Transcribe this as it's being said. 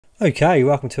Okay,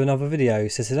 welcome to another video.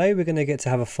 So today we're going to get to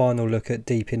have a final look at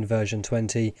Deepin version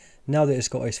 20 now that it's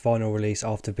got its final release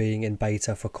after being in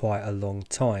beta for quite a long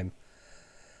time.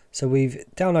 So we've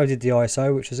downloaded the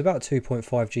ISO, which is about 2.5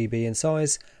 GB in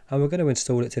size, and we're going to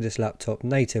install it to this laptop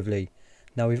natively.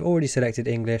 Now we've already selected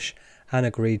English and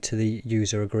agreed to the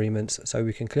user agreements, so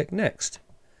we can click next.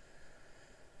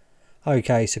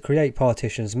 Okay, so create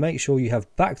partitions. Make sure you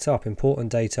have backed up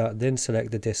important data, then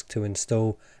select the disk to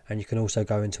install, and you can also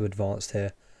go into advanced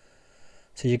here.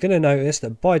 So you're going to notice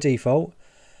that by default,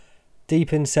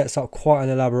 Deepin sets up quite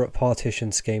an elaborate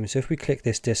partition scheme. So if we click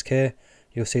this disk here,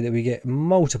 you'll see that we get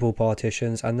multiple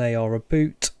partitions, and they are a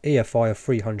boot EFI of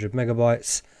 300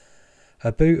 megabytes,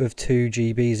 a boot of 2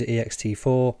 GBs at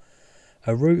ext4,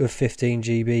 a root of 15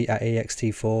 GB at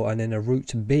ext4, and then a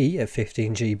root B at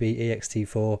 15 GB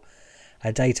ext4,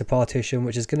 a data partition,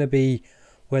 which is going to be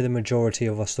where the majority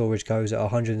of our storage goes at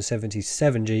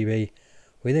 177 GB.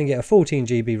 We then get a 14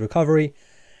 GB recovery,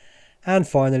 and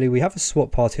finally we have a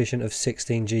swap partition of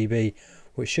 16 GB,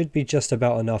 which should be just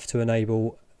about enough to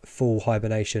enable full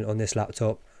hibernation on this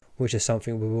laptop, which is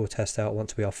something we will test out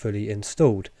once we are fully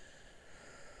installed.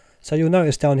 So you'll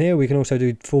notice down here we can also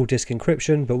do full disk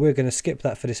encryption, but we're going to skip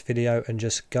that for this video and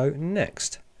just go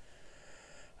next.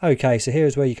 Okay, so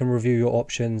here's where you can review your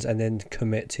options and then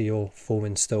commit to your full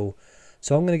install.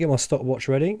 So I'm going to get my stopwatch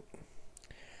ready,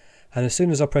 and as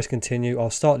soon as I press continue, I'll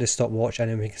start this stopwatch,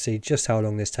 and then we can see just how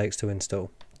long this takes to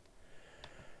install.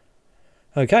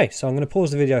 Okay, so I'm going to pause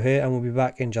the video here and we'll be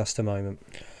back in just a moment.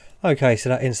 Okay, so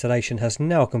that installation has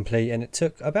now complete, and it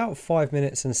took about 5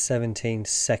 minutes and 17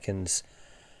 seconds.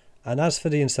 And as for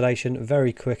the installation,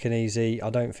 very quick and easy. I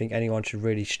don't think anyone should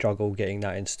really struggle getting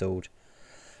that installed.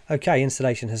 Okay,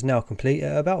 installation has now complete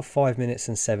at about 5 minutes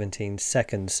and 17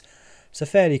 seconds. So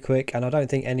fairly quick, and I don't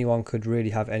think anyone could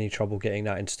really have any trouble getting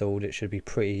that installed. It should be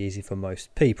pretty easy for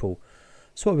most people.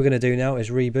 So what we're going to do now is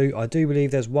reboot. I do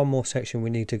believe there's one more section we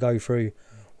need to go through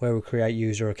where we'll create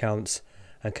user accounts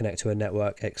and connect to a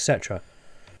network, etc.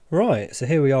 Right, so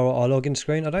here we are at our login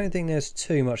screen. I don't think there's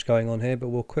too much going on here, but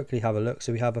we'll quickly have a look.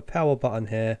 So we have a power button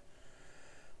here.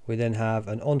 We then have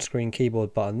an on-screen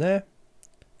keyboard button there.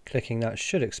 Clicking that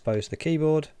should expose the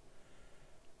keyboard,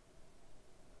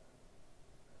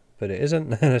 but it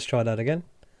isn't. Let's try that again.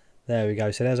 There we go.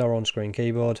 So there's our on-screen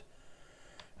keyboard,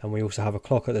 and we also have a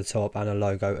clock at the top and a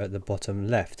logo at the bottom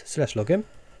left. So let's log in.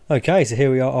 Okay, so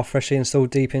here we are, our freshly installed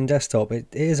Deepin desktop. It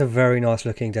is a very nice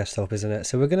looking desktop, isn't it?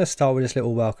 So we're going to start with this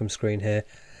little welcome screen here.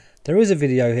 There is a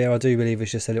video here, I do believe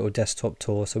it's just a little desktop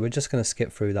tour, so we're just going to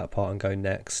skip through that part and go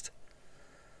next.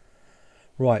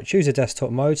 Right, choose a desktop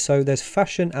mode. So there's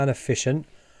fashion and efficient.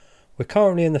 We're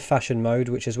currently in the fashion mode,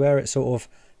 which is where it sort of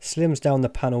slims down the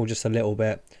panel just a little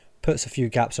bit, puts a few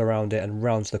gaps around it and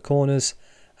rounds the corners,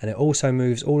 and it also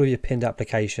moves all of your pinned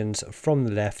applications from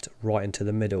the left right into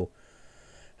the middle.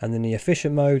 And then the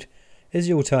efficient mode is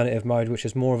the alternative mode, which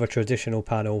is more of a traditional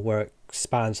panel where it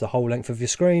spans the whole length of your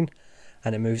screen,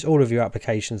 and it moves all of your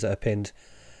applications that are pinned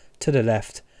to the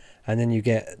left. And then you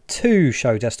get two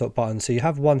show desktop buttons. So you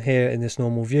have one here in this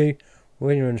normal view.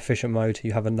 When you're in efficient mode,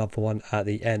 you have another one at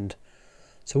the end.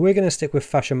 So we're going to stick with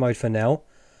fashion mode for now,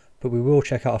 but we will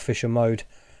check out efficient mode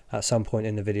at some point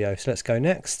in the video. So let's go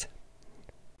next.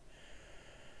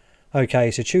 Okay,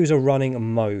 so choose a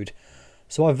running mode.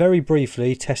 So I very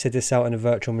briefly tested this out in a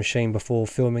virtual machine before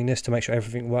filming this to make sure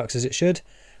everything works as it should.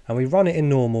 And we run it in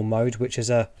normal mode, which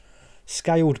is a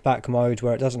scaled back mode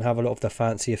where it doesn't have a lot of the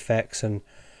fancy effects and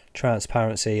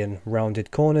transparency and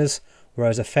rounded corners,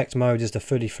 whereas effect mode is the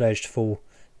fully fledged full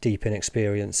Deepin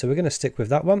experience. So we're going to stick with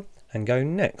that one and go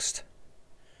next.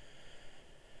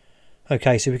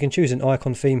 Okay, so we can choose an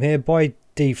icon theme here. By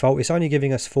default it's only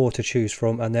giving us 4 to choose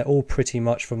from, and they're all pretty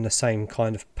much from the same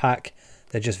kind of pack.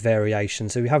 They're just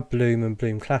variations. So we have Bloom and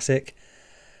Bloom Classic,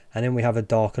 and then we have a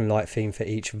dark and light theme for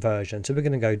each version. So we're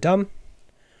going to go done,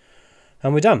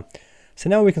 and we're done. So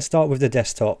now we can start with the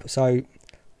desktop. So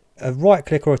a right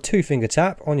click or a 2-finger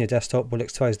tap on your desktop will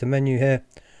expose the menu here,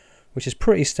 which is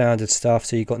pretty standard stuff.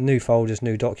 So you've got new folders,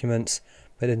 new documents,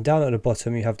 but then down at the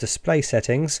bottom you have display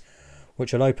settings,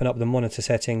 which will open up the monitor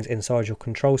settings inside your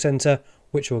control center,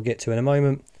 which we'll get to in a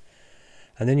moment.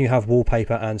 And then you have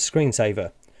wallpaper and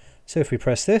screensaver. So if we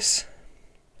press this,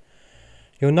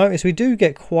 you'll notice we do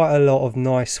get quite a lot of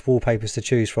nice wallpapers to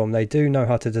choose from. They do know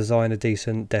how to design a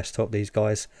decent desktop, these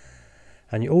guys.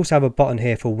 And you also have a button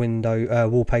here for window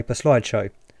wallpaper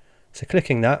slideshow. So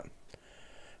clicking that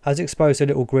has exposed a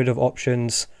little grid of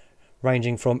options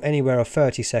ranging from anywhere of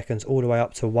 30 seconds all the way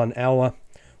up to 1 hour,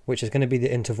 which is going to be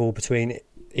the interval between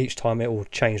each time it will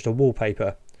change the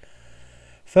wallpaper.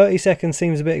 30 seconds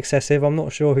seems a bit excessive. I'm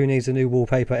not sure who needs a new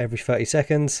wallpaper every 30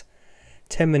 seconds.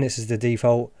 10 minutes is the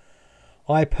default.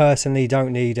 I personally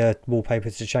don't need a wallpaper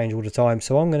to change all the time,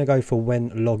 so I'm going to go for when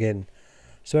login.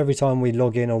 So every time we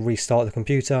log in or restart the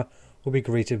computer, we'll be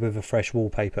greeted with a fresh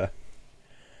wallpaper.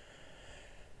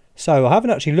 So I haven't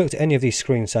actually looked at any of these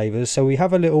screensavers, so we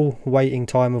have a little waiting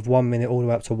time of 1 minute all the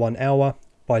way up to 1 hour.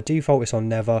 By default it's on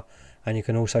never, and you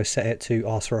can also set it to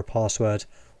ask for a password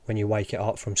when you wake it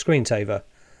up from screensaver.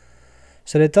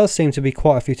 So there does seem to be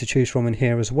quite a few to choose from in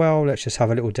here as well. Let's just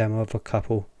have a little demo of a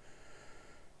couple.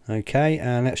 Okay,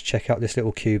 and let's check out this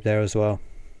little cube there as well.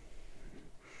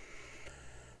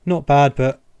 Not bad,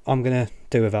 but I'm going to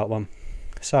do without one.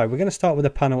 So we're going to start with the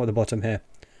panel at the bottom here.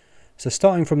 So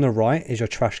starting from the right is your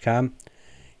trash can.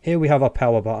 Here we have our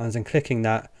power buttons, and clicking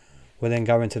that will then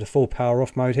go into the full power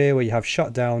off mode here, where you have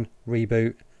shut down,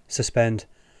 reboot, suspend,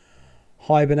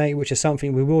 hibernate, which is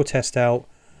something we will test out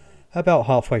about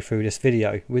halfway through this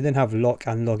video. We then have lock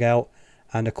and log out,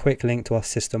 and a quick link to our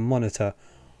system monitor.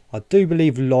 I do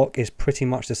believe lock is pretty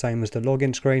much the same as the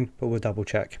login screen, but we'll double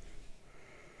check.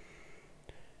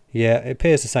 Yeah, it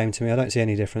appears the same to me. I don't see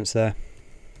any difference there.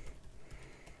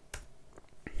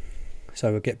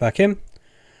 So we'll get back in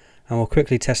and we'll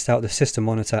quickly test out the system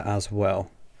monitor as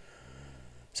well.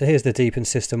 So here's the Deepin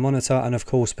system monitor, and of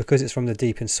course, because it's from the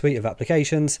Deepin suite of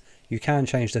applications, you can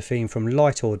change the theme from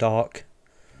light or dark,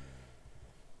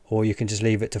 or you can just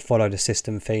leave it to follow the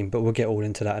system theme, but we'll get all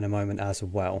into that in a moment as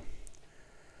well.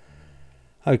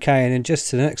 Okay, and then just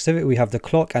to the next of it, we have the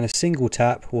clock, and a single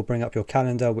tap will bring up your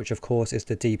calendar, which of course is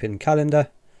the Deepin calendar.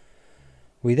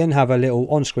 We then have a little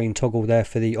on-screen toggle there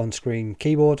for the on-screen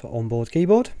keyboard, onboard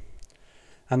keyboard.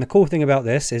 And the cool thing about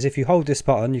this is if you hold this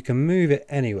button, you can move it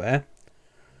anywhere,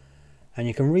 and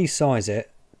you can resize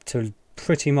it to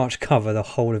pretty much cover the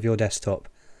whole of your desktop.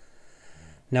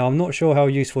 Now I'm not sure how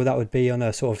useful that would be on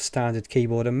a sort of standard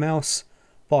keyboard and mouse,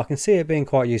 but I can see it being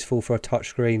quite useful for a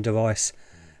touchscreen device.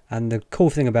 And the cool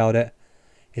thing about it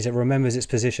is it remembers its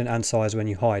position and size when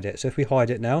you hide it. So if we hide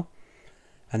it now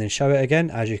and then show it again,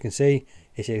 as you can see,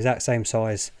 it's the exact same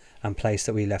size and place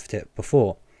that we left it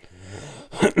before.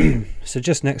 So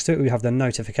just next to it we have the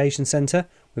notification center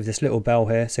with this little bell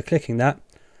here. So clicking that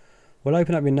will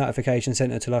open up your notification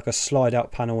center to like a slide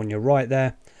out panel on your right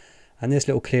there, and this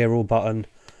little clear all button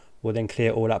will then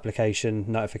clear all application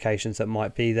notifications that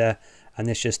might be there, and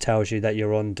this just tells you that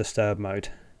you're on disturb mode.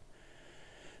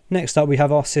 Next up we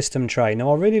have our system tray.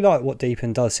 Now I really like what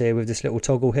Deepin does here with this little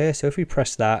toggle here. So if we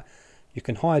press that, you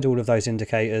can hide all of those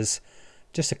indicators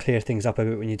just to clear things up a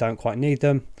bit when you don't quite need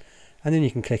them, and then you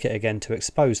can click it again to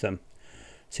expose them.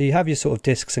 So you have your sort of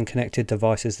disks and connected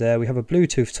devices there. We have a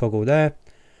Bluetooth toggle there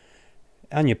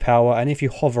and your power, and if you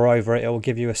hover over it, it will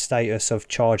give you a status of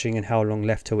charging and how long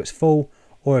left till it's full,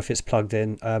 or if it's plugged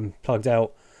in, plugged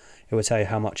out, it will tell you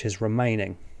how much is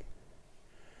remaining.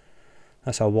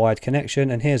 That's our wired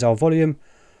connection, and here's our volume.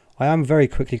 I am very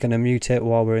quickly going to mute it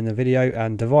while we're in the video.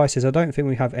 And devices, I don't think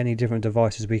we have any different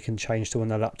devices we can change to on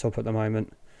the laptop at the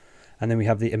moment. And then we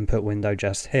have the input window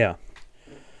just here.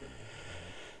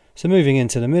 So moving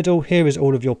into the middle, here is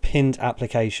all of your pinned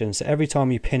applications. So every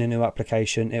time you pin a new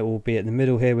application, it will be at the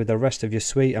middle here with the rest of your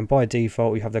suite, and by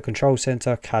default you have the control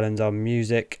center, calendar,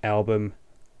 music, album,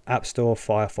 app store,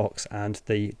 Firefox, and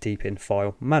the Deepin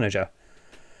file manager.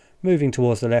 Moving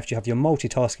towards the left, you have your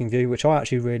multitasking view, which I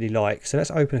actually really like. So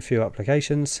let's open a few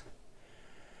applications.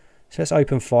 So let's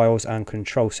open files and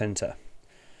control center.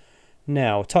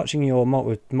 Now touching your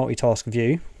multitask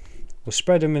view will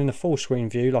spread them in the full screen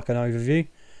view like an overview.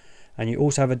 And you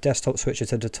also have a desktop switcher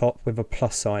to the top with a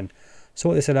plus sign. So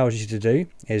what this allows you to do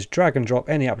is drag and drop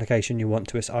any application you want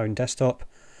to its own desktop,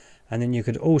 and then you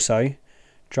could also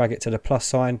drag it to the plus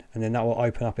sign, and then that will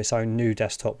open up its own new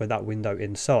desktop with that window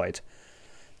inside.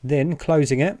 Then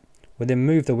closing it will then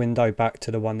move the window back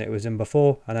to the one that it was in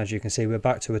before, and as you can see we're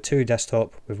back to a 2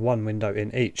 desktop with 1 window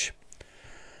in each.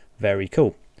 Very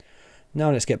cool.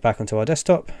 Now let's get back onto our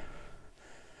desktop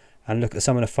and look at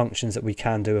some of the functions that we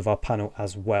can do with our panel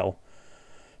as well.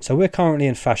 So we're currently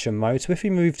in fashion mode, so if we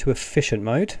move to efficient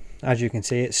mode, as you can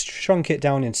see it's shrunk it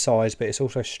down in size, but it's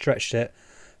also stretched it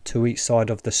to each side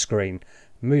of the screen.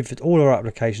 Moved all our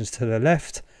applications to the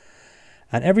left,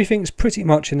 and everything's pretty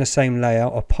much in the same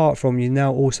layout, apart from you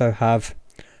now also have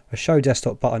a show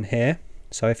desktop button here.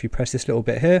 So if you press this little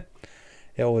bit here,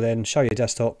 it will then show your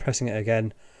desktop. Pressing it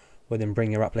again will then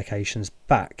bring your applications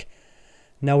back.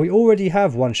 Now we already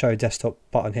have one show desktop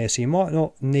button here, so you might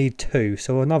not need 2.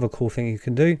 So another cool thing you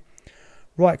can do,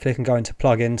 right click and go into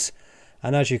plugins,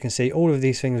 and as you can see all of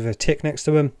these things with a tick next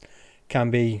to them can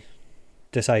be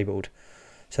disabled.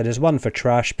 So there's one for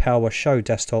trash, power, show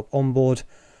desktop, onboard,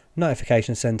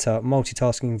 notification center,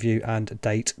 multitasking view, and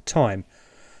date time.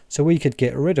 So we could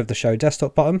get rid of the show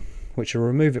desktop button, which will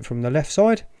remove it from the left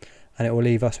side, and it will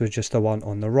leave us with just the one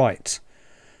on the right.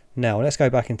 Now let's go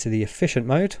back into the efficient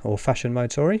mode, or fashion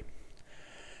mode, sorry.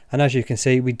 And as you can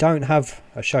see, we don't have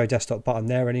a show desktop button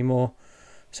there anymore.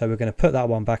 So we're going to put that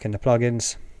one back in the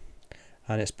plugins,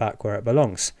 and it's back where it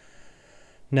belongs.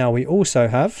 Now we also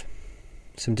have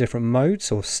some different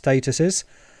modes or statuses.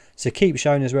 So keep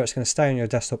showing is where it's going to stay on your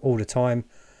desktop all the time.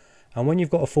 And when you've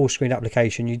got a full screen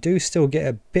application, you do still get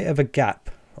a bit of a gap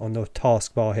on the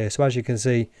taskbar here. So as you can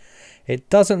see, it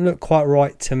doesn't look quite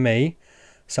right to me.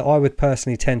 So I would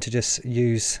personally tend to just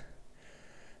use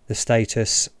the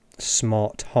status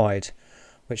smart hide,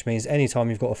 which means anytime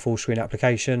you've got a full screen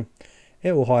application,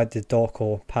 it will hide the dock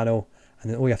or panel,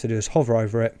 and then all you have to do is hover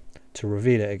over it to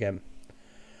reveal it again.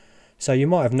 So you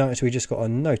might have noticed we just got a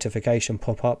notification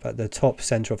pop up at the top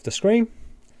center of the screen,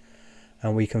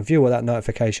 and we can view what that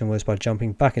notification was by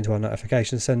jumping back into our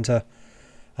notification center,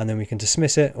 and then we can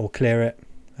dismiss it or clear it,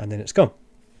 and then it's gone.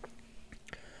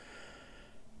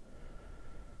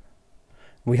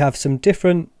 We have some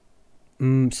different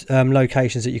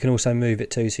locations that you can also move it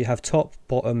to. So you have top,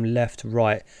 bottom, left,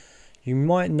 right. You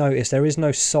might notice there is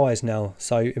no size now.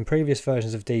 So in previous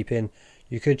versions of Deepin,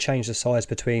 you could change the size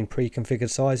between pre-configured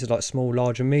sizes like small,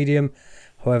 large and medium.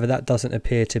 However, that doesn't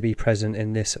appear to be present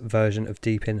in this version of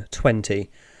Deepin 20.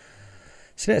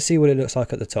 So let's see what it looks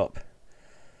like at the top.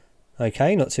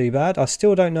 Okay, not too bad. I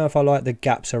still don't know if I like the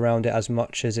gaps around it as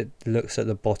much as it looks at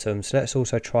the bottom. So let's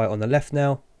also try it on the left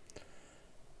now.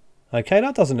 Okay,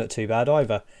 that doesn't look too bad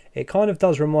either. It kind of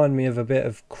does remind me of a bit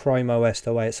of Chrome OS,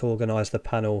 the way it's organised the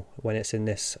panel when it's in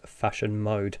this fashion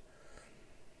mode.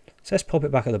 So let's pop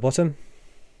it back at the bottom.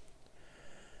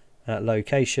 At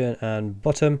location and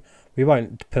bottom. We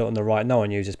won't put it on the right. No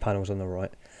one uses panels on the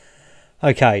right.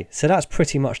 Okay, so that's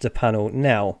pretty much the panel.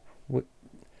 Now,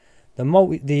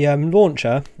 the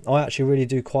launcher, I actually really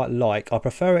do quite like. I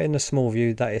prefer it in the small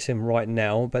view that it's in right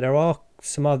now, but there are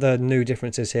some other new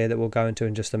differences here that we'll go into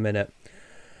in just a minute.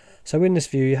 So in this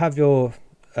view, you have your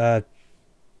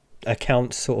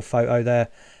account sort of photo there,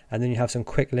 and then you have some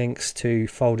quick links to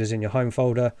folders in your home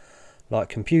folder, like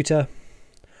computer,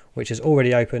 which is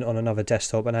already open on another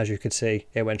desktop, and as you could see,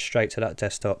 it went straight to that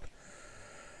desktop.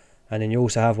 And then you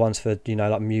also have ones for, you know,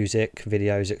 like music,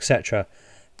 videos, etc.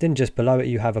 Then just below it,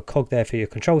 you have a cog there for your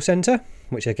control center,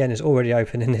 which again is already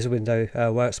open in this window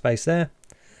workspace there.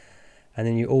 And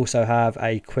then you also have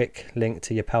a quick link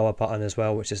to your power button as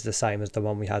well, which is the same as the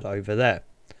one we had over there.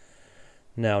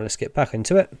 Now let's get back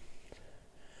into it.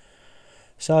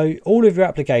 So all of your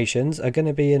applications are going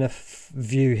to be in a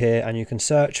view here, and you can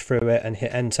search through it and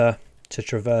hit enter to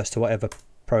traverse to whatever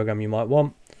program you might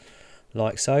want,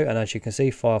 like so. And as you can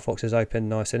see, Firefox is open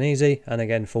nice and easy, and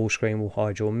again full screen will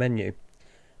hide your menu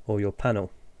or your panel.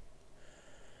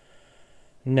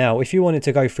 Now if you wanted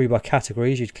to go through by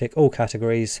categories, you'd click all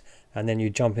categories, and then you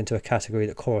jump into a category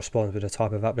that corresponds with the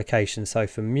type of application. So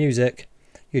for music,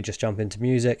 you just jump into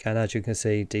music, and as you can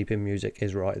see, Deepin Music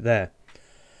is right there.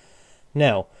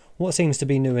 Now what seems to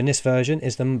be new in this version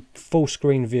is the full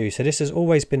screen view. So this has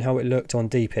always been how it looked on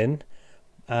Deepin,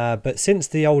 but since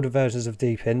the older versions of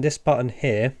Deepin, this button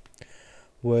here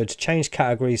would change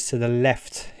categories to the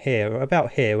left here, or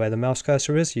about here where the mouse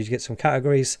cursor is. You get some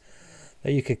categories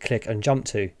that you could click and jump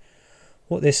to.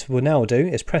 What this will now do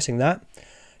is pressing that,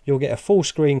 you'll get a full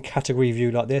screen category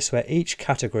view like this, where each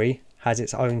category has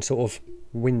its own sort of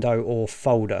window or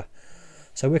folder.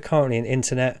 So we're currently in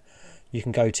internet. You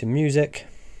can go to music,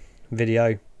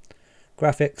 video,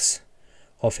 graphics,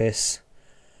 office,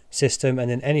 system, and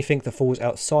then anything that falls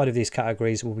outside of these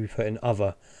categories will be put in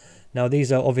other. Now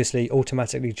these are obviously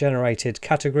automatically generated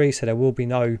categories, so there will be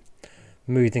no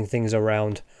moving things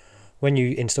around. When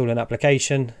you install an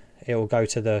application, it will go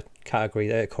to the category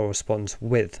that it corresponds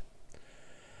with.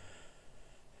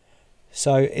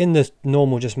 So in the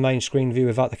normal just main screen view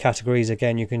without the categories,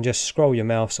 again you can just scroll your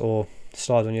mouse or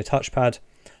slide on your touchpad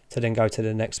to then go to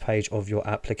the next page of your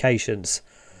applications.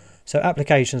 So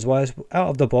applications wise, out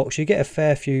of the box you get a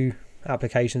fair few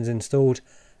applications installed,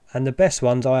 and the best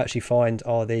ones I actually find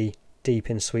are the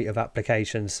Deepin suite of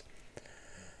applications.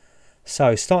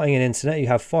 So starting in internet, you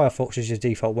have Firefox as your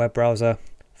default web browser,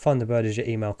 Thunderbird is your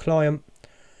email client,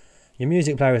 your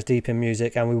music player is Deepin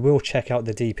Music, and we will check out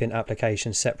the Deepin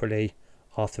application separately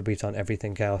after we've done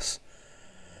everything else.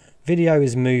 Video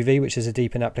is Movie, which is a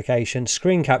Deepin application,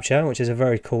 Screen Capture, which is a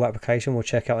very cool application we'll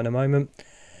check out in a moment,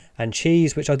 and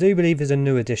Cheese, which I do believe is a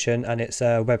new addition, and it's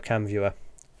a webcam viewer.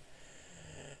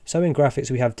 So in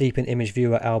graphics we have Deepin Image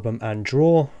Viewer, Album and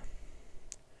Draw.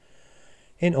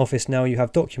 In Office now you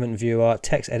have Document Viewer,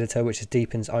 Text Editor, which is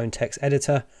Deepin's own text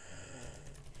editor,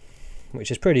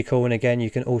 which is pretty cool. And again, you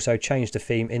can also change the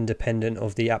theme independent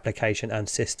of the application and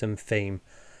system theme.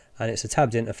 And it's a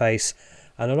tabbed interface.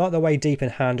 And I like the way Deepin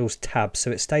handles tabs, so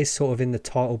it stays sort of in the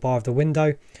title bar of the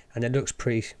window, and it looks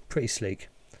pretty sleek.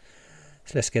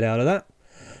 So let's get out of that.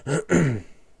 And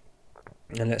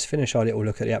let's finish our little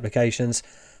look at the applications.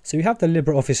 So you have the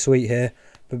LibreOffice suite here,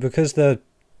 but because the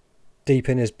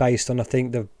Deepin is based on, I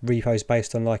think the repo is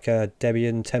based on like a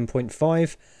Debian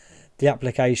 10.5, the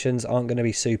applications aren't going to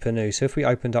be super new. So if we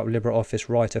opened up LibreOffice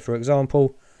Writer, for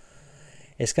example,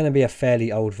 it's going to be a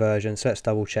fairly old version. So let's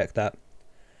double check that.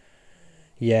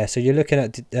 Yeah, so you're looking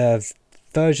at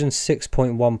version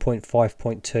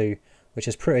 6.1.5.2, which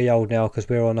is pretty old now because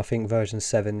we're on, I think, version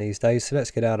 7 these days. So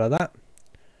let's get out of that.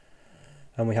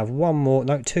 And we have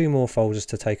two more folders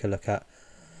to take a look at.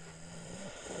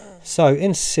 So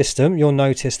in System, you'll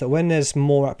notice that when there's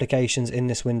more applications in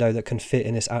this window that can fit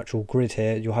in this actual grid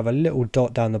here, you'll have a little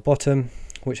dot down the bottom,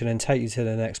 which will then take you to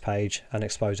the next page and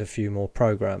expose a few more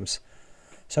programs.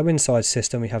 So inside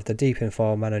System, we have the Deepin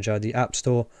File Manager, the App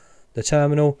Store, the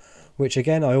Terminal, which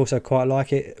again, I also quite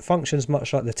like. It functions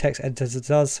much like the text editor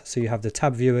does. So you have the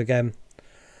tab view again,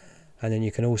 and then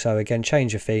you can also again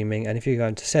change your theming. And if you go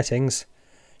into Settings,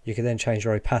 you can then change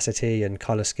your opacity and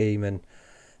color scheme and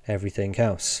everything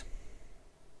else.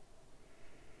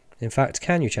 In fact,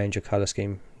 can you change your color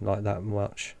scheme like that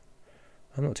much?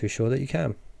 I'm not too sure that you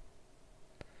can.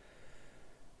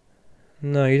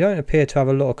 No, you don't appear to have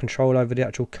a lot of control over the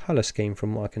actual color scheme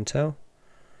from what I can tell.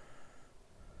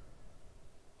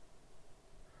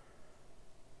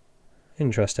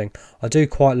 Interesting. I do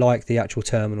quite like the actual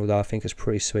terminal though. I think it's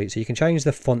pretty sweet. So you can change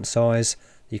the font size,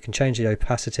 you can change the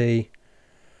opacity,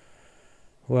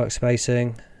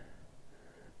 workspacing,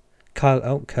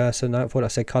 cursor. No, I thought I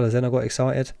said colors then I got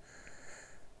excited.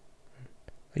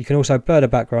 You can also blur the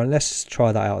background. Let's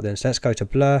try that out then. So let's go to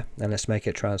blur and let's make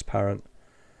it transparent.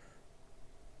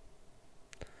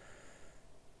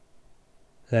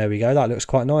 There we go, that looks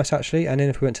quite nice actually. And then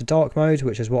if we went to dark mode,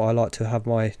 which is what I like to have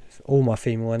all my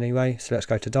theme on anyway, so let's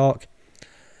go to dark.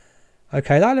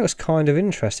 Okay, that looks kind of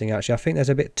interesting actually. I think there's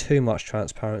a bit too much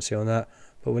transparency on that,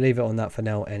 but we'll leave it on that for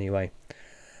now anyway.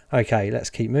 Okay, let's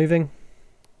keep moving.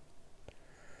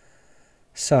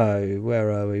 So where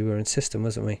are we? We were in System,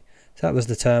 wasn't we? So that was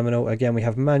the terminal. Again, we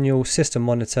have Manual, System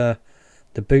Monitor,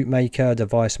 the Boot Maker,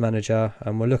 Device Manager,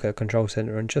 and we'll look at Control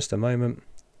Center in just a moment.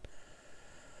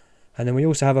 And then we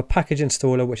also have a package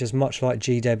installer, which is much like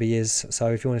GDebi is. So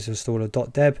if you wanted to install a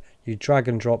 .deb, you drag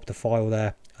and drop the file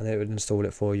there and it would install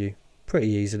it for you pretty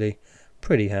easily.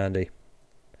 Pretty handy.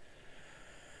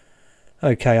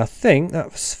 Okay, I think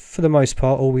that's for the most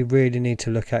part all we really need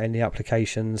to look at in the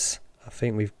applications. I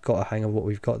think we've got a hang of what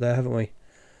we've got there, haven't we?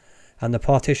 And the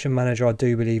partition manager I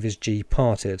do believe is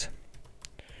gparted.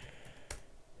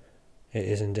 It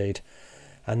is indeed.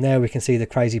 And there we can see the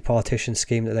crazy partition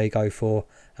scheme that they go for,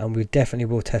 and we definitely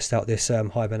will test out this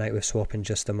Hibernate with swap in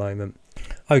just a moment.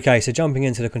 Okay, so jumping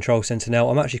into the control center now,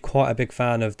 I'm actually quite a big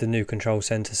fan of the new control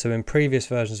center. So in previous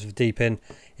versions of Deepin,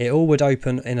 it all would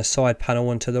open in a side panel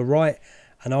and to the right,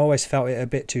 and I always felt it a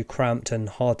bit too cramped and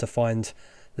hard to find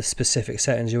the specific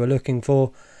settings you were looking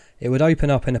for. It would open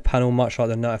up in a panel much like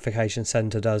the notification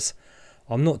center does.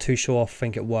 I'm not too sure I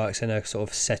think it works in a sort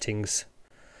of settings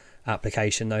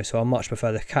application though, so I much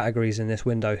prefer the categories in this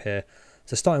window here.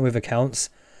 So starting with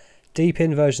accounts,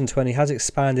 Deepin version 20 has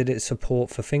expanded its support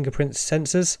for fingerprint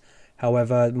sensors.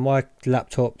 However, my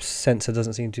laptop's sensor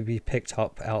doesn't seem to be picked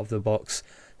up out of the box,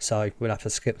 so we'll have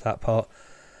to skip that part.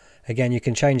 Again, you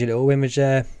can change a little image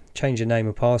there, change your name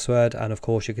and password, and of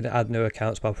course you can add new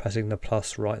accounts by pressing the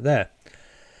plus right there.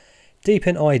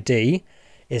 Deepin ID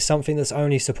is something that's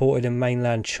only supported in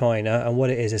mainland China, and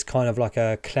what it is kind of like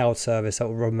a cloud service that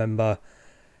will remember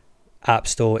App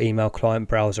Store, email client,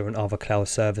 browser and other cloud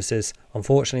services.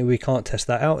 Unfortunately we can't test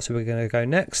that out, so we're going to go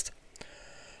next.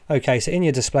 Okay, so in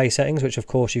your display settings, which of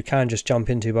course you can just jump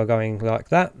into by going like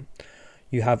that,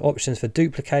 you have options for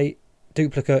duplicate,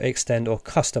 extend or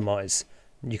customize.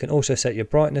 You can also set your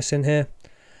brightness in here,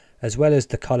 as well as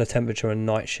the color, temperature and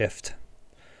night shift.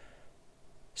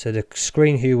 So the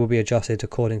screen hue will be adjusted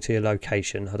according to your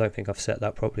location. I don't think I've set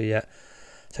that properly yet.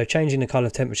 So changing the color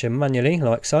temperature manually,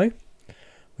 like so.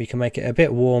 We can make it a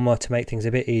bit warmer to make things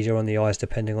a bit easier on the eyes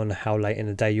depending on how late in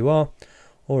the day you are.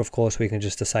 Or of course we can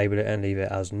just disable it and leave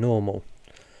it as normal.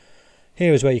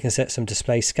 Here is where you can set some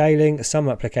display scaling. Some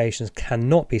applications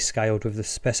cannot be scaled with the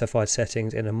specified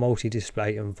settings in a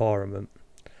multi-display environment.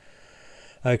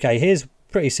 Okay, here's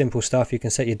pretty simple stuff. You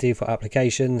can set your default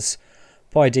applications.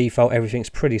 By default, everything's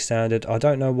pretty standard. I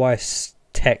don't know why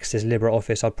text is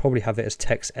LibreOffice, I'd probably have it as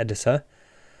text editor.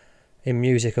 In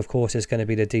music, of course, it's going to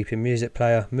be the Deepin music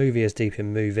player. Movie is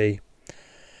Deepin movie.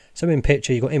 So in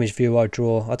picture, you've got image viewer,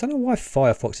 draw. I don't know why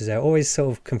Firefox is there. It always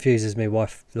sort of confuses me why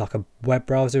like a web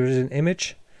browser is an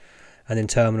image. And in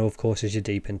terminal, of course, is your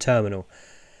Deepin terminal.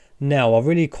 Now, I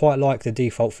really quite like the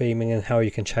default theming and how you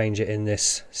can change it in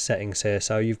this settings here.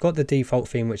 So you've got the default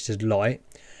theme, which is light.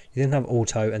 You then have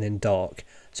auto and then dark.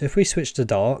 So if we switch to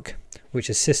dark, which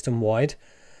is system wide,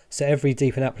 so every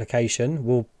Deepin application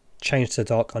will change to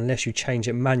dark unless you change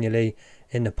it manually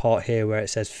in the part here where it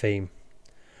says theme.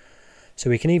 So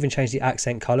we can even change the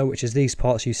accent color, which is these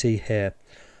parts you see here.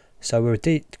 So we're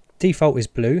default is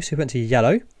blue, so we went to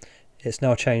yellow. It's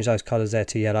now changed those colors there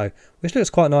to yellow, which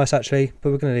looks quite nice actually,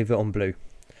 but we're going to leave it on blue.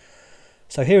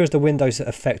 So here is the Windows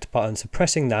effect button. So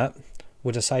pressing that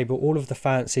will disable all of the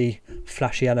fancy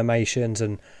flashy animations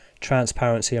and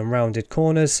transparency and rounded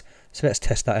corners. So let's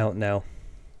test that out now.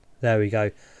 There we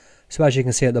go. So as you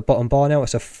can see at the bottom bar now,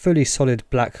 it's a fully solid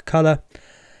black color,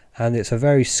 and it's a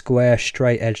very square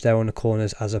straight edge there on the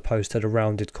corners as opposed to the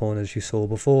rounded corners you saw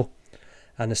before.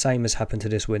 And the same has happened to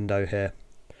this window here.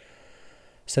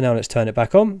 So now let's turn it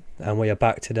back on and we are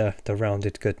back to the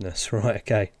rounded goodness. Right,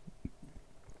 okay.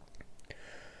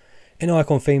 In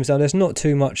icon themes now, there's not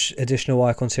too much additional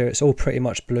icons here. It's all pretty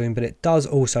much balloon, but it does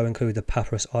also include the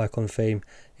Papyrus icon theme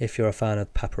if you're a fan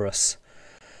of Papyrus.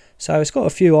 So it's got a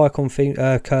few icon theme,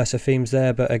 cursor themes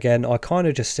there, but again, I kind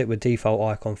of just stick with default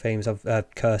icon themes,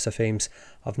 cursor themes.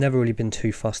 I've never really been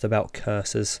too fussed about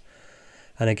cursors.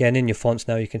 And again, in your fonts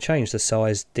now, you can change the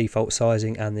size, default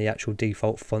sizing, and the actual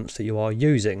default fonts that you are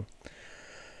using.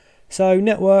 So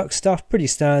network stuff, pretty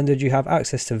standard. You have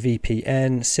access to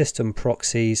VPN, system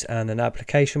proxies, and an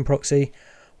application proxy.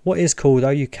 What is cool though,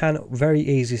 you can very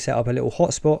easily set up a little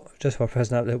hotspot just by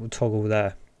pressing that little toggle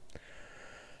there.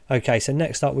 Okay, so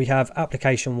next up we have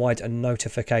application wide and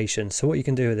notifications. So what you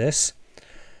can do with this,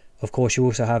 of course, you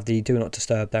also have the do not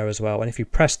disturb there as well. And if you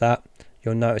press that,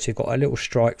 you'll notice you've got a little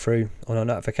strike through on our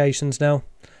notifications now.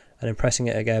 And then pressing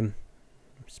it again,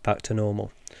 it's back to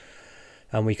normal.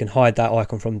 And we can hide that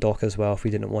icon from dock as well if we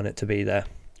didn't want it to be there.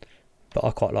 But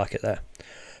I quite like it there.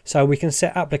 So we can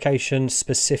set application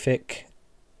specific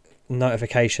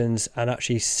notifications and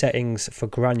actually settings for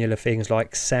granular things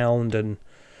like sound and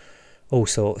all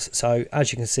sorts. So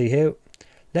as you can see here,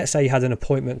 let's say you had an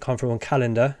appointment come through on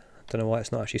calendar. I don't know why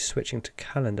it's not actually switching to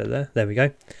calendar there. There we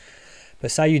go.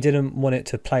 But say you didn't want it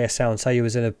to play a sound. Say you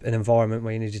was in an environment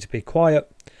where you needed to be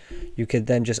quiet. You could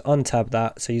then just untab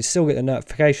that. So you'd still get the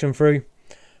notification through,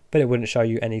 but it wouldn't show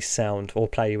you any sound or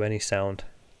play you any sound.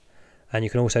 And you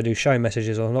can also do show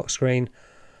messages on lock screen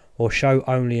or show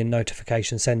only in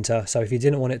notification center. So if you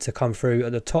didn't want it to come through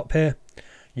at the top here,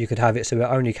 you could have it so it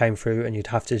only came through and you'd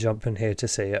have to jump in here to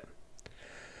see it.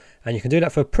 And you can do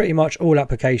that for pretty much all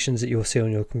applications that you'll see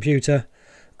on your computer,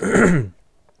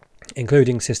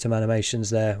 including system animations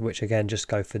there, which again just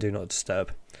go for do not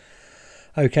disturb.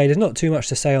 Okay, there's not too much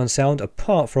to say on sound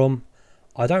apart from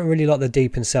I don't really like the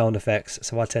Deepin sound effects,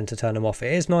 so I tend to turn them off.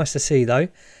 It is nice to see though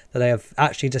that they have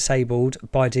actually disabled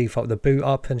by default the boot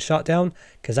up and shut down,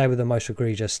 because they were the most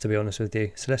egregious, to be honest with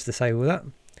you. So let's disable that.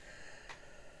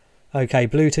 Okay,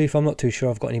 Bluetooth, I'm not too sure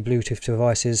I've got any Bluetooth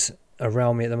devices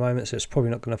around me at the moment, so it's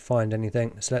probably not going to find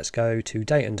anything. So let's go to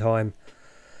date and time.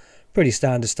 Pretty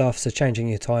standard stuff, so changing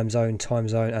your time zone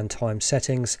and time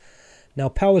settings. Now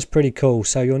power's pretty cool,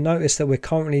 so you'll notice that we're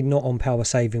currently not on power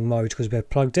saving mode because we're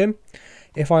plugged in.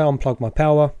 If I unplug my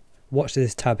power, watch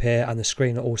this tab here and the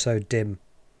screen will also dim.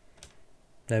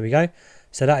 There we go.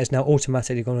 So that is now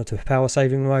automatically gone into power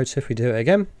saving mode. So if we do it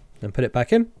again and put it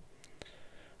back in,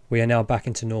 we are now back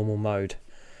into normal mode.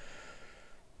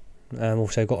 And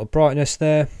also got a brightness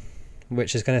there,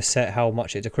 which is going to set how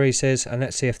much it decreases. And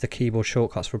let's see if the keyboard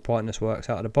shortcuts for brightness works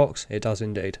out of the box. It does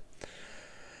indeed.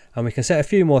 And we can set a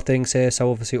few more things here. So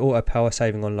obviously auto power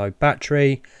saving on low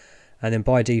battery. And then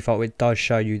by default, it does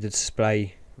show you the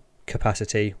display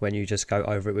capacity when you just go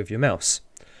over it with your mouse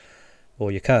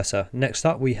or your cursor. Next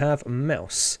up, we have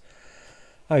mouse.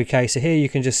 Okay, so here you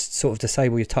can just sort of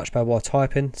disable your touchpad while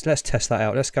typing. So let's test that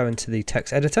out. Let's go into the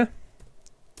text editor.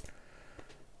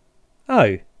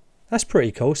 Oh, that's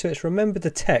pretty cool. So it's remembered the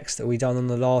text that we done on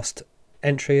the last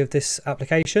entry of this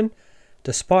application,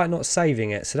 despite not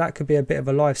saving it. So that could be a bit of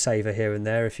a lifesaver here and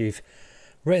there if you've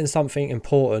written something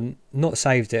important, not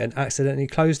saved it and accidentally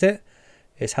closed it.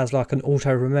 It has like an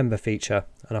auto remember feature,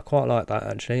 and I quite like that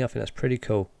actually. I think that's pretty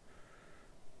cool.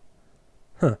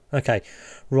 Okay,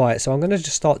 right, so I'm going to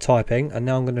just start typing, and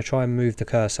now I'm going to try and move the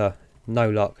cursor. No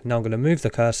luck. Now I'm going to move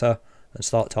the cursor and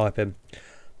start typing.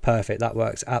 Perfect, that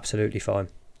works absolutely fine.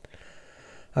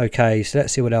 Okay, so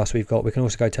let's see what else we've got. We can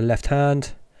also go to left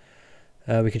hand.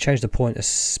 We can change the pointer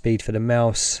speed for the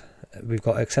mouse. We've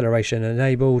got acceleration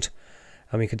enabled,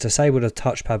 and we can disable the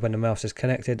touchpad when the mouse is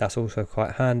connected. That's also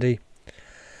quite handy.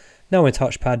 Now in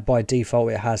touchpad, by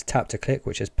default it has tap to click,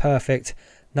 which is perfect.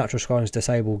 Natural scrolling is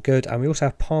disabled, good. And we also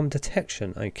have palm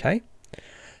detection. Okay,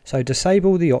 so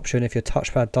disable the option if your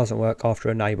touchpad doesn't work after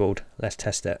enabled. Let's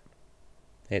test it.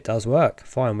 It does work.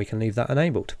 Fine, we can leave that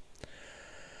enabled.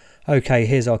 Okay,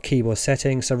 here's our keyboard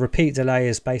settings. So repeat delay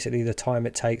is basically the time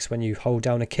it takes when you hold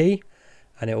down a key,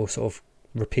 and it will sort of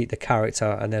repeat the character,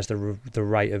 and there's the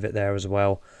rate of it there as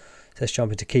well. So let's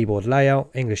jump into keyboard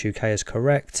layout. English UK is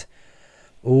correct.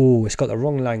 Oh, it's got the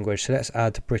wrong language, so let's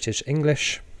add British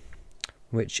English,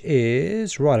 which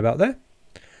is right about there.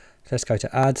 So let's go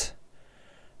to add,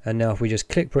 and now if we just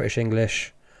click British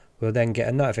English, we'll then get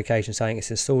a notification saying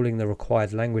it's installing the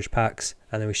required language packs,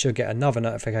 and then we should get another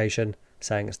notification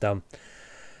saying it's done.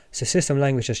 So system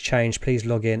language has changed, please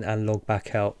log in and log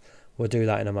back out. We'll do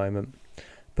that in a moment.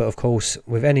 But of course,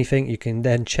 with anything, you can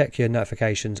then check your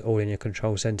notifications all in your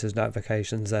control center's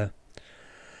notifications there.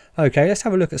 Okay, let's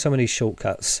have a look at some of these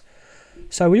shortcuts.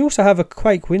 So we also have a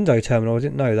Quake window terminal, I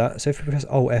didn't know that. So if we press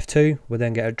Alt F2, we'll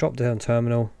then get a drop down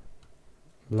terminal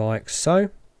like so.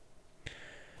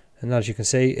 And as you can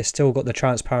see, it's still got the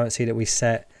transparency that we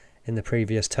set in the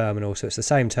previous terminal. So it's the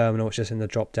same terminal, it's just in the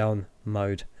drop down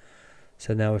mode.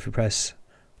 So now if we press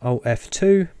Alt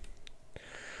F2,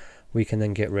 we can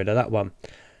then get rid of that one.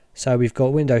 So we've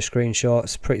got window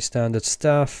screenshots, pretty standard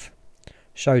stuff.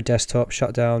 Show desktop,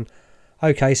 shutdown.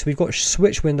 Okay, so we've got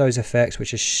switch Windows effects,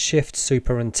 which is Shift,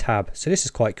 Super and Tab. So this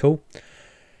is quite cool.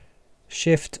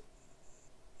 Shift,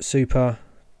 Super,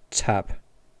 Tab.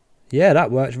 Yeah,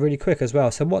 that worked really quick as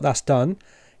well. So what that's done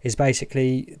is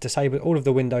basically disable all of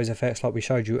the Windows effects like we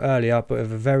showed you earlier, but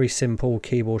with a very simple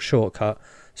keyboard shortcut.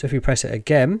 So if we press it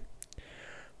again,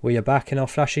 we are back in our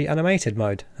flashy animated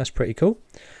mode. That's pretty cool.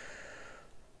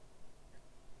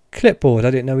 Clipboard, I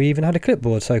didn't know we even had a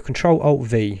clipboard. So Control Alt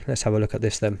V. Let's have a look at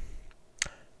this then.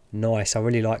 Nice, I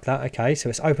really like that. Okay, so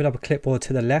let's open up a clipboard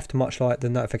to the left, much like the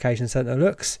notification center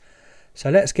looks. So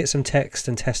let's get some text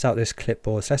and test out this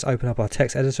clipboard. So let's open up our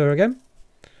text editor again.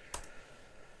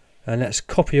 And let's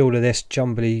copy all of this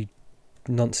jumbly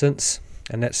nonsense.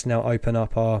 And let's now open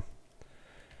up our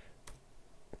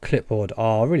clipboard.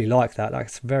 Oh, I really like that.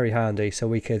 That's very handy. So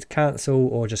we could cancel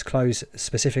or just close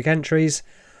specific entries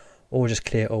or just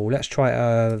clear all. Let's try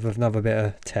it with another bit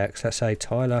of text. Let's say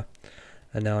Tyler.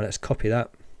 And now let's copy that.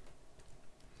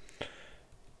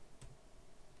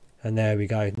 And there we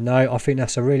go. No, I think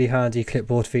that's a really handy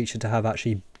clipboard feature to have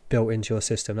actually built into your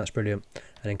system. That's brilliant.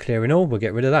 And then clearing all, we'll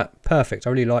get rid of that. Perfect.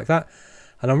 I really like that.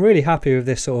 And I'm really happy with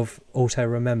this sort of auto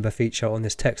remember feature on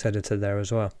this text editor there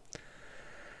as well.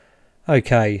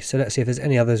 Okay, so let's see if there's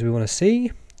any others we want to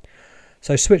see.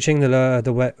 So switching the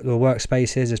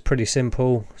workspaces is pretty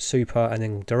simple. Super and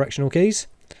then directional keys.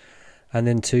 And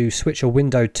then to switch a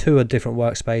window to a different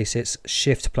workspace, it's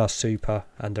Shift plus Super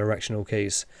and directional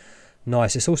keys.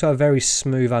 Nice. It's also a very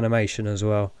smooth animation as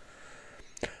well.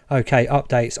 Okay,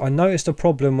 updates. I noticed a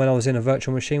problem when I was in a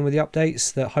virtual machine with the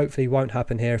updates that hopefully won't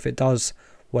happen here. If it does,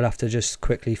 we'll have to just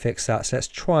quickly fix that. So let's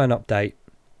try and update.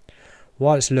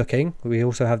 While it's looking, we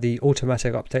also have the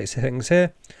automatic update settings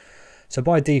here. So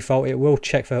by default, it will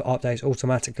check for updates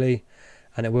automatically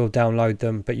and it will download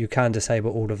them, but you can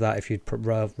disable all of that if you'd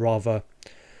rather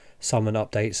summon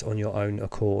updates on your own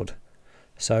accord.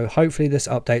 So hopefully this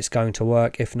update's going to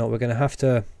work. If not, we're going to have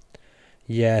to,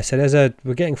 yeah, so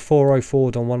we're getting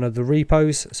 404 on one of the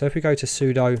repos. So if we go to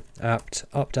sudo apt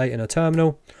update in a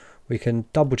terminal, we can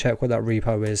double check what that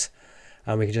repo is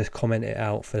and we can just comment it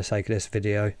out for the sake of this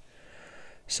video.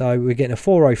 So we're getting a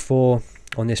 404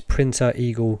 on this printer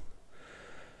eagle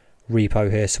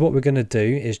repo here. So what we're going to do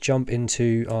is jump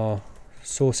into our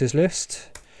sources list.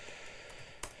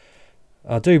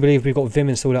 I do believe we've got Vim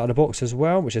installed out of the box as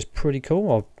well, which is pretty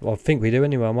cool. I think we do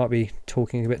anyway. I might be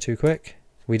talking a bit too quick.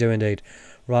 We do indeed.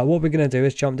 Right, what we're going to do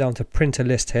is jump down to printer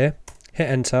list here, hit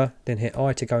enter, then hit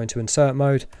I to go into insert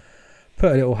mode,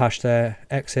 put a little hash there,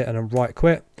 exit and then right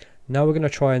quit. Now we're going to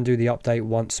try and do the update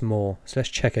once more. So let's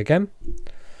check again.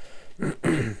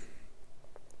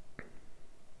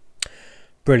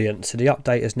 Brilliant. So the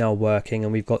update is now working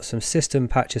and we've got some system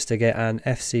patches to get and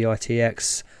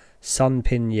FCITX Sun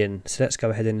Pinyin. So let's go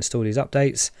ahead and install these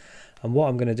updates. And what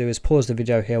I'm going to do is pause the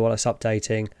video here while it's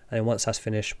updating. And then once that's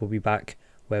finished, we'll be back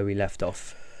where we left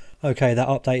off. Okay, that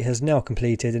update has now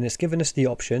completed and it's given us the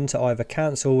option to either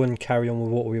cancel and carry on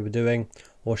with what we were doing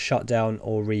or shut down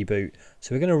or reboot.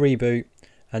 So we're going to reboot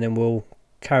and then we'll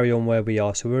carry on where we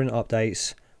are. So we're in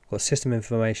updates, got system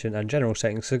information and general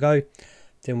settings to go.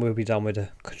 then we'll be done with the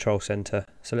control center.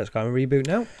 So let's go and reboot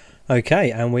now.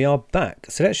 Okay, and we are back.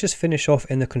 So let's just finish off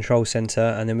in the control center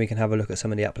and then we can have a look at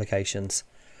some of the applications.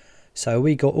 So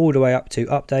we got all the way up to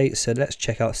update, so let's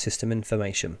check out system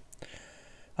information.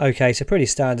 Okay, so pretty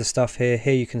standard stuff here.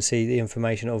 Here you can see the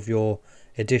information of your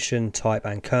edition, type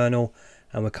and kernel,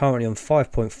 and we're currently on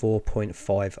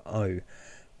 5.4.50.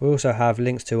 We also have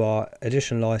links to our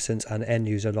edition license and end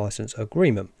user license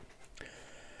agreement.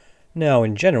 Now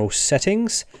in general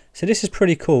settings, so this is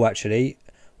pretty cool actually.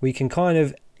 We can kind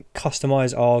of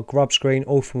customize our grub screen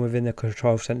all from within the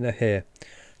control center here.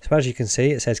 So as you can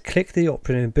see, it says click the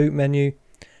option in boot menu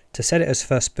to set it as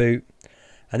first boot,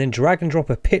 and then drag and drop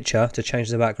a picture to change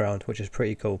the background, which is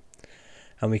pretty cool.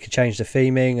 And we can change the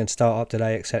theming and start up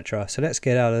delay, etc. So let's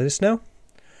get out of this now.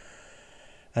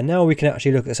 And now we can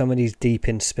actually look at some of these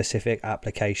Deepin specific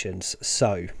applications.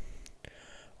 So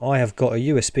I have got a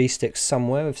USB stick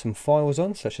somewhere with some files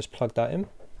on, so let's just plug that in.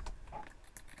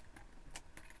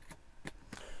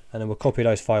 And then we'll copy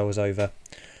those files over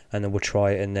and then we'll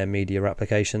try it in their media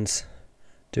applications.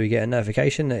 Do we get a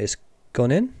notification that it's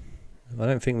gone in? I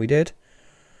don't think we did.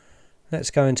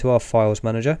 Let's go into our files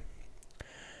manager.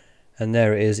 And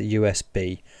there it is,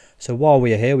 USB. So while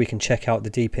we are here, we can check out the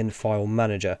Deepin file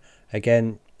manager.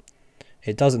 Again,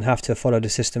 it doesn't have to follow the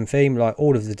system theme like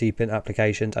all of the Deepin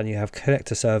applications, and you have connect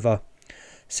to server,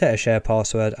 set a share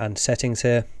password and settings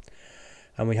here.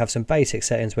 And we have some basic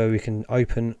settings where we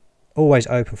can always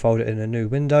open folder in a new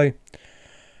window.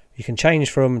 You can change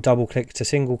from double click to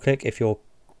single click if you're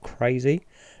crazy.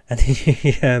 And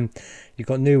then you've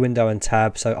got new window and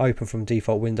tab, so open from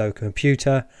default window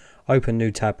computer, open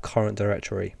new tab current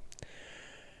directory.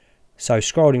 So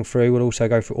scrolling through, we'll also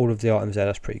go through all of the items there.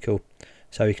 That's pretty cool.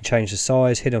 So you can change the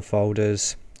size, hidden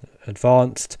folders,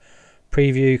 advanced,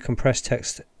 preview, compressed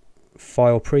text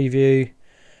file preview,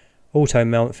 auto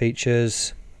mount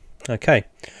features. Okay,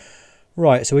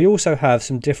 right, so we also have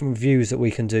some different views that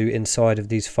we can do inside of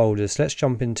these folders. Let's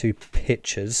jump into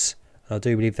pictures. I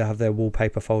do believe they have their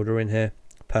wallpaper folder in here.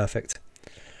 Perfect.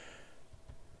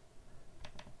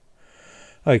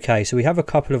 Okay, so we have a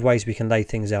couple of ways we can lay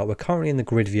things out. We're currently in the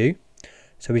grid view,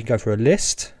 so we can go for a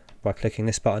list by clicking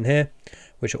this button here,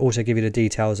 which will also give you the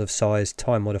details of size,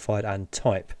 time modified and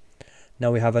type.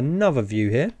 Now we have another view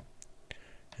here,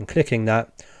 and clicking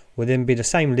that will then be the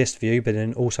same list view but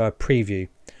then also a preview.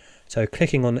 So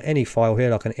clicking on any file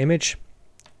here like an image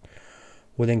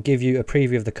will then give you a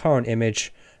preview of the current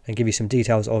image and give you some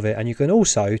details of it, and you can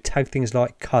also tag things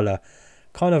like color,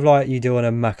 kind of like you do on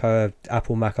a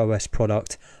Apple Mac OS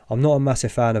product. I'm not a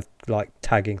massive fan of like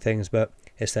tagging things, but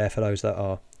it's there for those that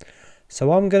are.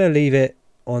 So I'm going to leave it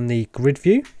on the grid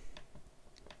view,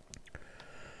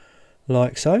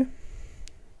 like so.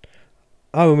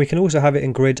 Oh, and we can also have it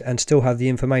in grid and still have the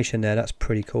information there. That's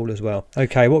pretty cool as well.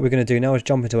 Okay, what we're going to do now is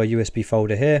jump into a USB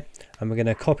folder here, and we're going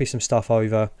to copy some stuff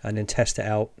over and then test it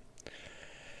out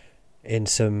in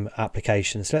some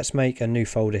applications. Let's make a new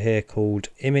folder here called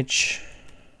image,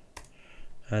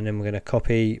 and then we're going to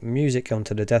copy music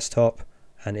onto the desktop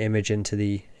and image into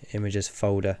the images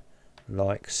folder,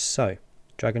 like so.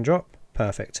 Drag and drop.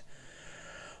 Perfect.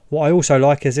 What I also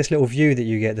like is this little view that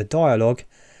you get, the dialogue.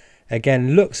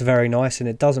 Again, looks very nice and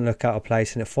it doesn't look out of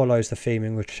place, and it follows the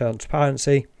theming with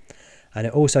transparency, and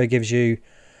it also gives you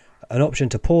an option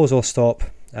to pause or stop,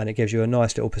 and it gives you a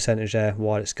nice little percentage there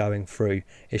while it's going through.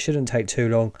 It shouldn't take too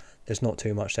long. There's not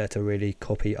too much there to really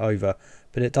copy over,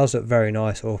 but it does look very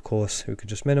nice. Or of course we could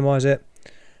just minimize it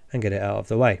and get it out of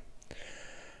the way.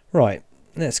 Right,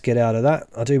 let's get out of that.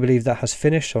 I do believe that has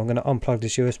finished, so I'm going to unplug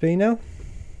this USB now.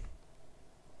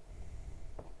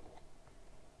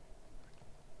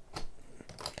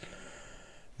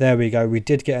 There we go, we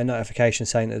did get a notification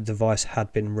saying that the device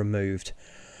had been removed.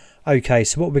 Okay,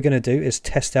 so what we're going to do is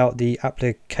test out the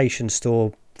application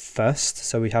store first.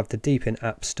 So we have the Deepin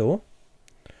App Store.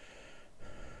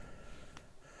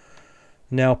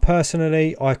 Now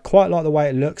personally, I quite like the way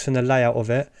it looks and the layout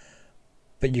of it,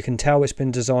 but you can tell it's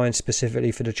been designed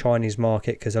specifically for the Chinese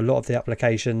market because a lot of the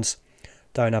applications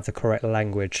don't have the correct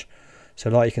language.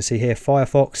 So like you can see here,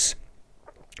 Firefox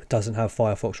doesn't have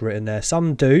Firefox written there.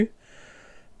 Some do,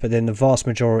 but then the vast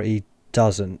majority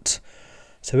doesn't.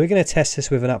 So we're going to test this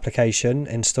with an application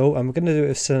install, and we're going to do it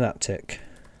with Synaptic,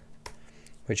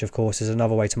 which of course is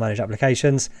another way to manage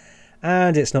applications,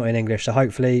 and it's not in English, so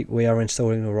hopefully we are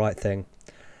installing the right thing.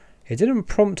 It didn't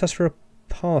prompt us for a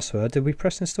password. Did we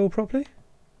press install properly?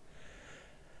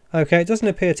 Okay, it doesn't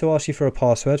appear to ask you for a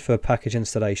password for package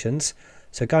installations.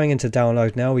 So going into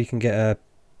download now, we can get a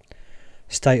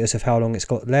status of how long it's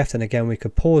got left, and again we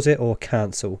could pause it or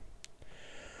cancel.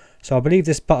 So I believe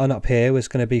this button up here was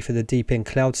going to be for the Deepin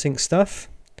Cloud Sync stuff,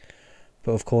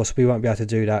 but of course we won't be able to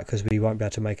do that because we won't be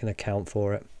able to make an account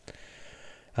for it.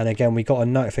 And again, we got a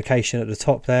notification at the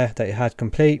top there that it had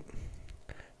complete,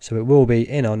 so it will be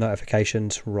in our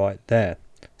notifications right there.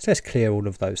 So let's clear all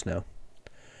of those now.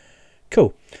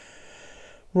 Cool.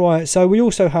 Right, so we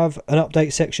also have an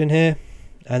update section here,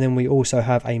 and then we also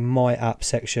have a My App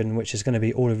section, which is going to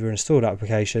be all of your installed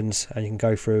applications, and you can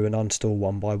go through and uninstall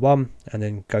one by one and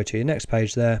then go to your next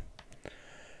page there.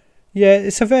 Yeah,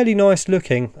 it's a fairly nice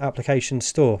looking application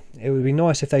store. It would be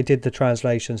nice if they did the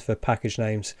translations for package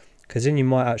names, because then you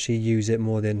might actually use it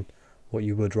more than what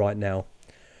you would right now.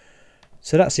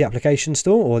 So that's the application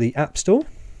store, or the app store.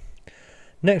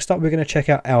 Next up, we're going to check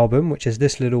out Album, which is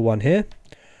this little one here,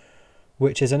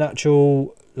 which is an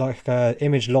actual like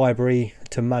image library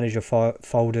to manage your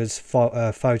folders,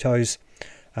 photos,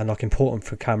 and like important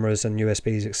for cameras and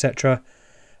USBs, etc.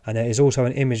 And there is also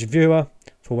an image viewer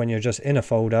for when you're just in a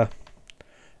folder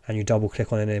and you double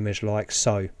click on an image like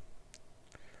so.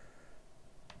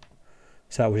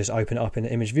 So that will just open it up in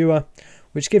the image viewer,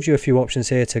 which gives you a few options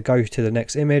here to go to the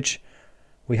next image.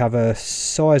 We have a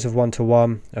size of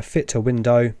 1:1, a fit to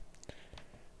window,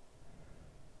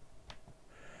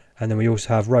 and then we also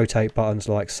have rotate buttons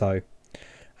like so,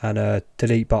 and a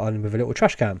delete button with a little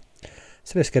trash can.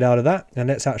 So let's get out of that and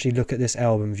let's actually look at this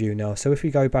album view now. So if we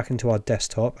go back into our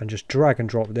desktop and just drag and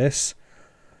drop this,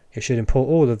 it should import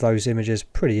all of those images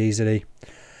pretty easily.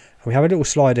 And we have a little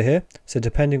slider here, so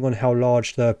depending on how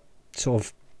large the sort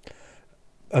of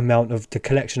amount of the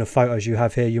collection of photos you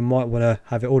have here, you might want to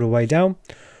have it all the way down,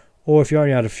 or if you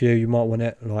only had a few, you might want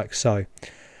it like so.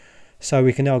 So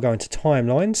we can now go into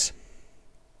timelines,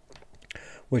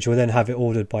 which will then have it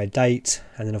ordered by date,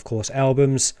 and then of course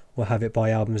albums will have it by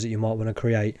albums that you might want to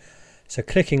create. So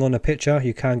clicking on a picture,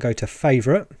 you can go to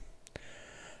favorite,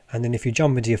 and then if you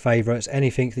jump into your favorites,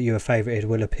 anything that you have favorited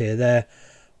will appear there.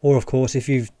 Or of course, if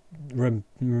you've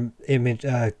named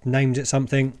it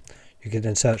something, you could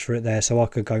then search for it there. So I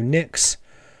could go Nix,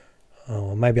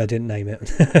 oh maybe I didn't name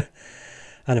it.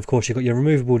 And of course you've got your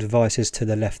removable devices to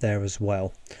the left there as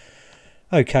well.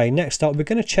 Okay, next up we're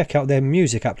going to check out their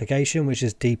music application, which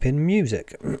is Deepin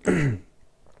Music.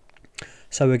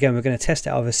 So again, we're going to test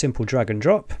it out with a simple drag and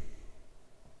drop.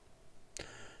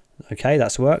 Okay,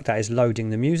 that's worked. That is loading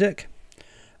the music.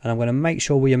 And I'm going to make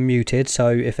sure we are muted, so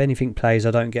if anything plays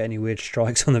I don't get any weird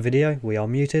strikes on the video. We are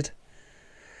muted.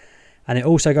 And it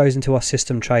also goes into our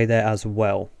system tray there as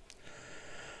well.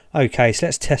 Okay, so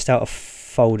let's test out a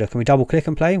folder. Can we double click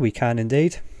and play? We can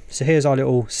indeed. So here's our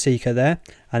little seeker there,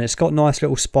 and it's got nice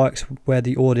little spikes where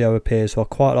the audio appears, so I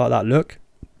quite like that look.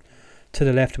 To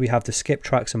the left we have the skip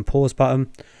tracks and pause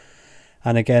button,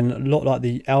 and again, a lot like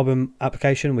the album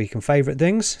application, we can favourite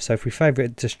things. So if we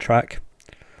favourite this track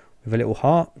with a little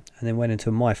heart and then went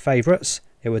into my favourites,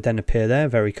 it would then appear there.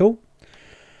 Very cool.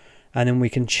 And then we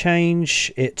can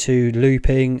change it to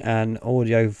looping and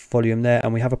audio volume there,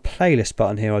 and we have a playlist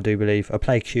button here, I do believe, a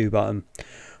play queue button,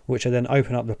 which will then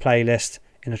open up the playlist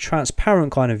in a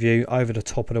transparent kind of view over the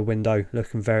top of the window,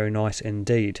 looking very nice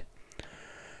indeed.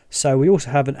 So we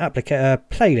also have an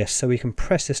playlist, so we can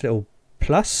press this little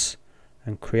plus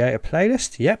and create a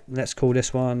playlist. Yep, let's call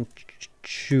this one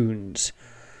Tunes.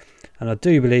 And I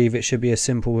do believe it should be as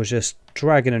simple as just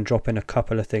dragging and dropping a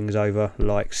couple of things over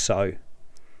like so.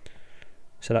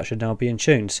 So that should now be in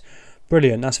Tunes.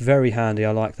 Brilliant, that's very handy,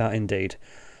 I like that indeed.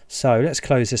 So let's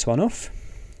close this one off.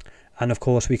 And of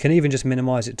course we can even just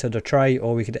minimize it to the tray,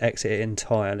 or we could exit it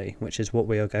entirely, which is what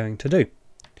we are going to do.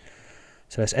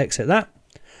 So let's exit that.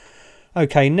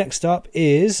 Okay, next up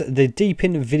is the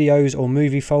Deepin videos or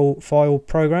movie file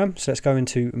program. So let's go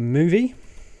into movie,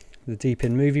 the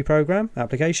Deepin movie program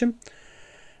application.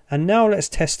 And now let's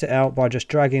test it out by just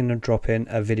dragging and dropping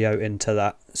a video into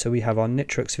that. So we have our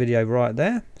Nitrix video right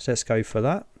there. So let's go for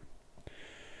that.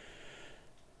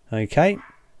 Okay.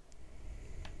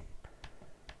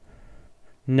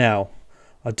 Now,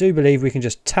 I do believe we can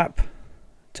just tap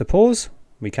to pause.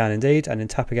 We can indeed, and then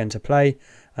tap again to play.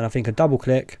 And I think a double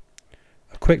click,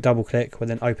 a quick double click will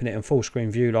then open it in full screen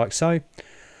view like so. And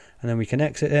then we can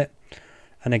exit it.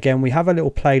 And again, we have a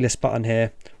little playlist button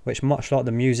here, which much like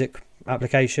the music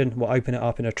application will open it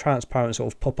up in a transparent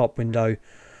sort of pop-up window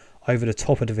over the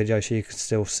top of the video so you can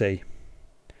still see.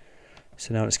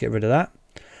 So now let's get rid of that.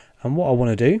 And what I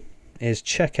want to do is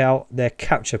check out their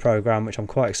capture program, which I'm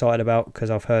quite excited about because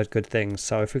I've heard good things.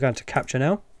 So if we go into capture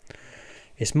now,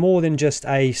 it's more than just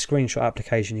a screenshot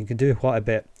application. You can do quite a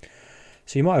bit.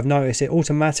 So you might have noticed it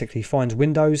automatically finds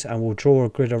windows and will draw a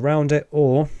grid around it,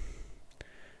 or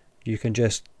you can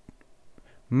just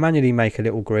manually make a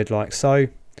little grid like so.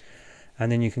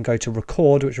 and then you can go to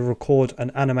record, which will record an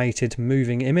animated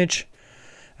moving image.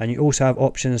 And you also have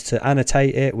options to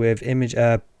annotate it with image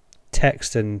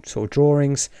text and sort of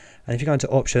drawings. And if you go into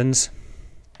options,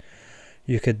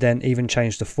 you could then even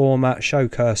change the format, show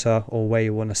cursor, or where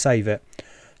you want to save it.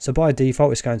 So by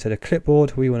default it's going to the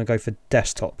clipboard. We want to go for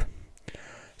desktop.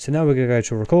 So now we're going to go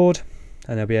to record,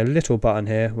 and there'll be a little button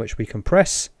here which we can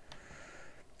press,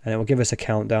 and it will give us a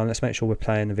countdown. Let's make sure we're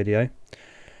playing the video,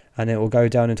 and it will go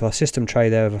down into our system tray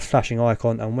there with a flashing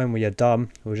icon, and when we are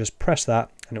done we'll just press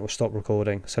that and it will stop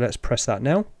recording. So let's press that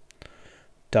now.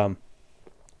 Done.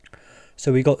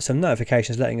 So we got some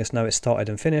notifications letting us know it started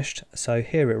and finished. So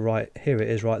here it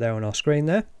is right there on our screen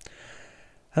there.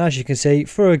 And as you can see,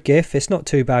 for a GIF, it's not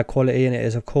too bad quality, and it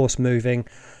is of course moving.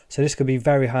 So this could be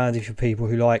very handy for people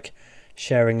who like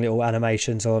sharing little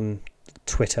animations on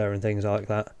Twitter and things like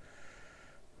that.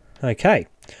 Okay,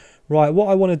 right, what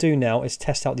I want to do now is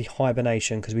test out the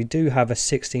hibernation, because we do have a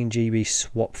 16 GB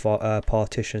swap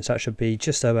partition, so that should be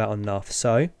just about enough.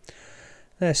 So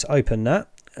let's open that,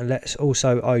 and let's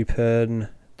also open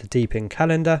the Deepin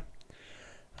calendar,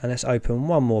 and let's open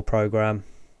one more program.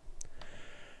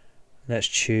 Let's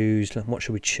choose, what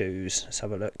should we choose? Let's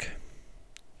have a look.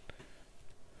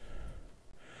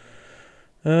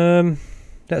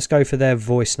 Let's go for their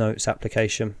voice notes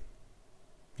application.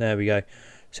 There we go.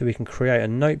 So we can create a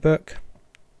notebook.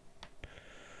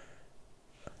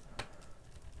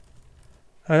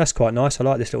 Oh, that's quite nice. I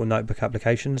like this little notebook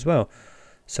application as well.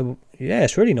 So yeah,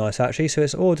 it's really nice actually. So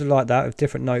it's ordered like that with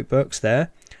different notebooks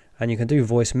there, and you can do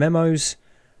voice memos.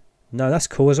 No, that's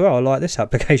cool as well. I like this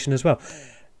application as well.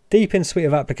 Deepin suite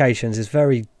of applications is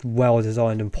very well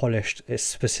designed and polished. It's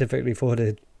specifically for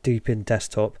the Deepin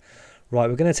desktop. Right,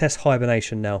 we're going to test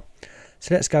hibernation now.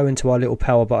 So let's go into our little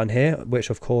power button here, which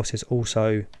of course is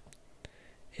also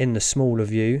in the smaller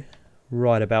view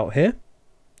right about here.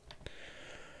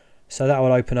 So that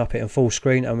will open up it in full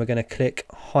screen, and we're going to click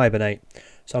hibernate.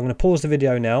 So I'm going to pause the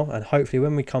video now, and hopefully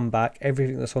when we come back,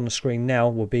 everything that's on the screen now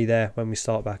will be there when we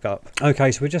start back up.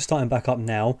 Okay, so we're just starting back up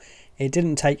now. It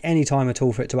didn't take any time at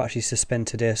all for it to actually suspend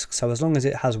to disk. So as long as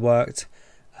it has worked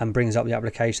and brings up the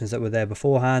applications that were there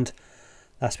beforehand,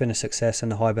 that's been a success,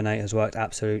 and the hibernate has worked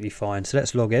absolutely fine. So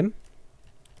let's log in.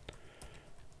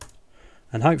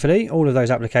 And hopefully all of those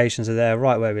applications are there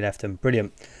right where we left them.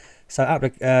 Brilliant. So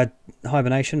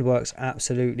hibernation works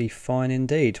absolutely fine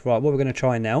indeed. Right, what we're going to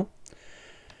try now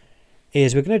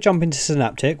is we're going to jump into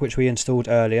Synaptic, which we installed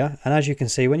earlier. And as you can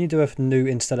see, when you do a new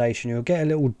installation, you'll get a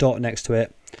little dot next to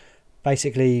it,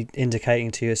 basically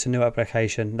indicating to you it's a new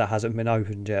application that hasn't been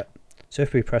opened yet. So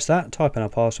if we press that, type in our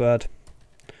password,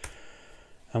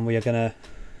 and we are going to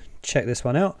check this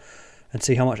one out and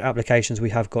see how much applications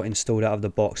we have got installed out of the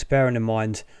box. Bearing in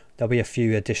mind there'll be a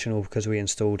few additional because we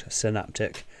installed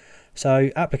Synaptic. So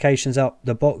applications out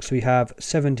the box, we have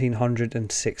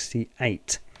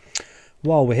 1768.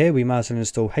 While we're here, we might as well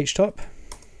install htop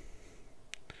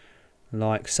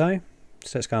like so.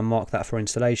 So let's go and mark that for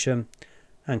installation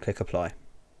and click apply.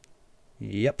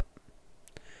 Yep.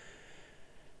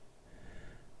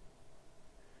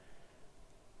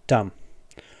 Done.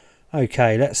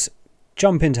 Okay, let's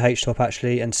jump into htop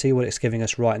actually and see what it's giving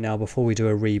us right now before we do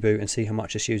a reboot and see how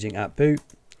much it's using at boot.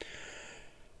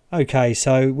 Okay,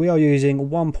 so we are using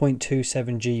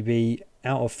 1.27 GB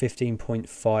out of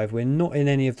 15.5. We're not in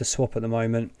any of the swap at the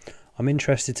moment. I'm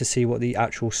interested to see what the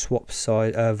actual swap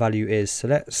size value is. So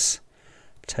let's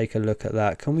take a look at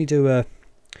that. Can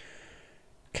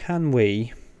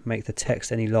we make the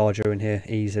text any larger in here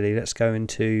easily? Let's go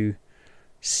into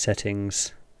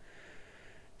settings.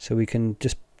 So we can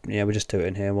just, yeah, we'll just do it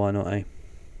in here, why not, eh?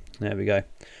 There we go.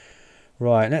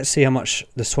 Right, let's see how much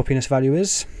the swappiness value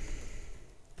is.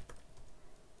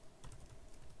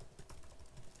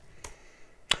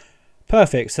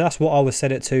 Perfect, so that's what I would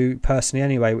set it to personally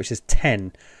anyway, which is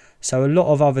 10. So a lot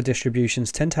of other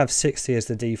distributions tend to have 60 as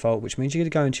the default, which means you're going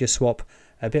to go into your swap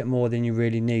a bit more than you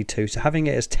really need to. So having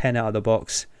it as 10 out of the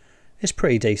box is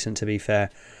pretty decent, to be fair.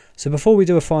 So before we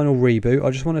do a final reboot, I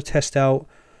just want to test out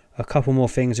a couple more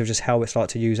things of just how it's like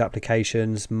to use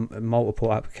applications,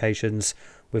 multiple applications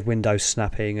with Windows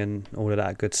snapping and all of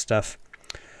that good stuff.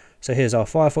 So here's our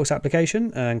Firefox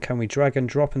application, and can we drag and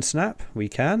drop and snap? We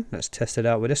can. Let's test it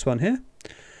out with this one here.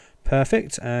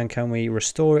 Perfect. And can we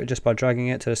restore it just by dragging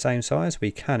it to the same size?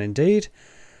 We can indeed.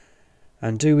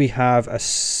 And do we have a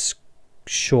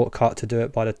shortcut to do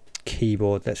it by the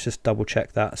keyboard? Let's just double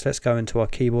check that. So let's go into our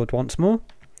keyboard once more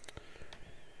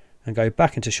and go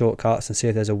back into shortcuts and see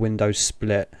if there's a Windows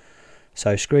split.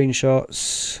 So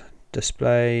screenshots,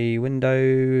 display,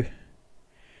 window,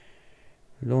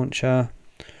 launcher.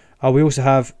 Oh, we also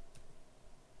have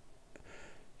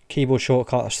keyboard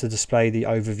shortcuts to display the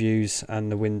overviews and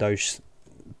the Windows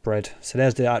spread. So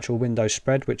there's the actual Windows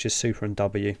spread, which is Super and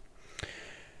W.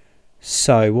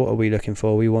 So what are we looking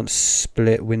for? We want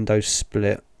split, Windows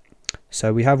split.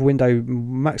 So we have window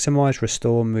maximize,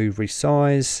 restore, move,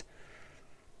 resize.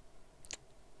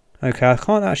 Okay, I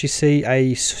can't actually see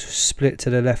a split to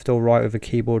the left or right of a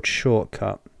keyboard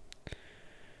shortcut.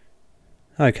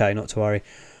 Okay, not to worry.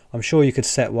 I'm sure you could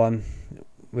set one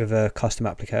with a custom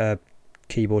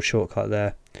keyboard shortcut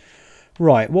there.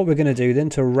 Right, what we're going to do then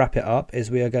to wrap it up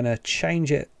is we are going to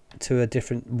change it to a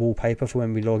different wallpaper for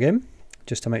when we log in,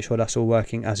 just to make sure that's all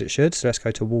working as it should. So let's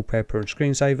go to wallpaper and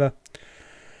screensaver,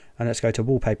 and let's go to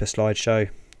wallpaper slideshow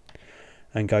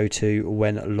and go to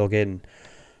when login.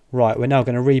 Right, we're now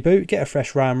going to reboot, get a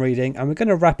fresh RAM reading, and we're going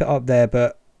to wrap it up there,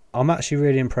 but I'm actually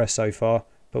really impressed so far.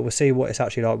 But we'll see what it's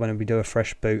actually like when we do a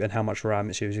fresh boot and how much RAM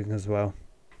it's using as well.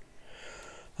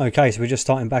 Okay, so we're just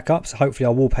starting back up, so hopefully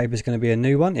our wallpaper is going to be a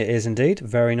new one. It is indeed,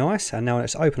 very nice. And now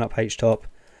let's open up HTOP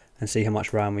and see how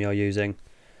much RAM we are using.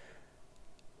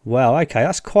 Well, okay,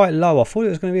 that's quite low. I thought it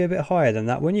was going to be a bit higher than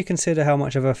that. When you consider how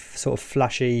much of a sort of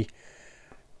flashy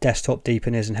desktop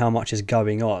Deepin is and how much is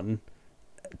going on,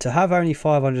 to have only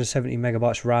 570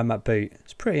 megabytes RAM at boot,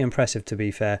 it's pretty impressive, to be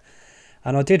fair.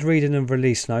 And I did read in the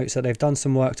release notes that they've done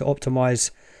some work to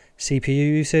optimize CPU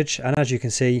usage, and as you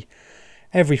can see,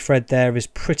 every thread there is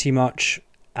pretty much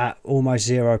at almost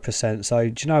 0%. So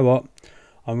do you know what?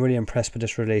 I'm really impressed with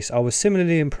this release. I was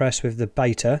similarly impressed with the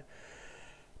beta,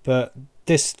 but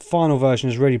this final version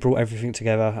has really brought everything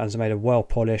together and has made a well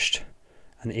polished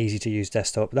and easy to use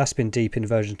desktop. That's been Deepin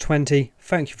version 20.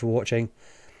 Thank you for watching.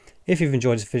 If you've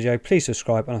enjoyed this video, please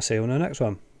subscribe, and I'll see you on the next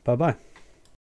one. Bye bye.